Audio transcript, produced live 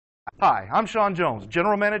Hi, I'm Sean Jones,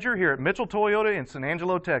 General Manager here at Mitchell Toyota in San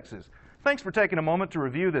Angelo, Texas. Thanks for taking a moment to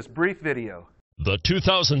review this brief video. The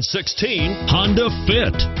 2016 Honda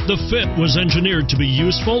Fit. The Fit was engineered to be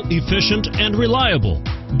useful, efficient, and reliable.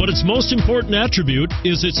 But its most important attribute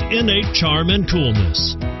is its innate charm and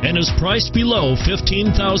coolness, and is priced below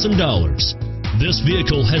 $15,000. This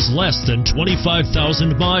vehicle has less than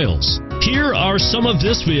 25,000 miles. Here are some of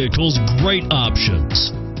this vehicle's great options: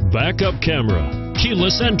 backup camera,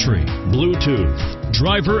 keyless entry, Bluetooth,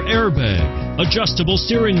 driver airbag, adjustable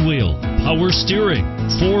steering wheel, power steering,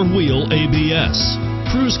 four-wheel ABS,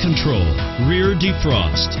 cruise control, rear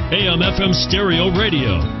defrost, AM/FM stereo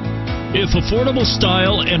radio. If affordable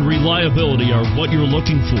style and reliability are what you're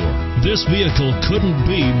looking for, this vehicle couldn't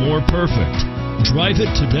be more perfect. Drive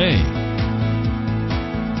it today.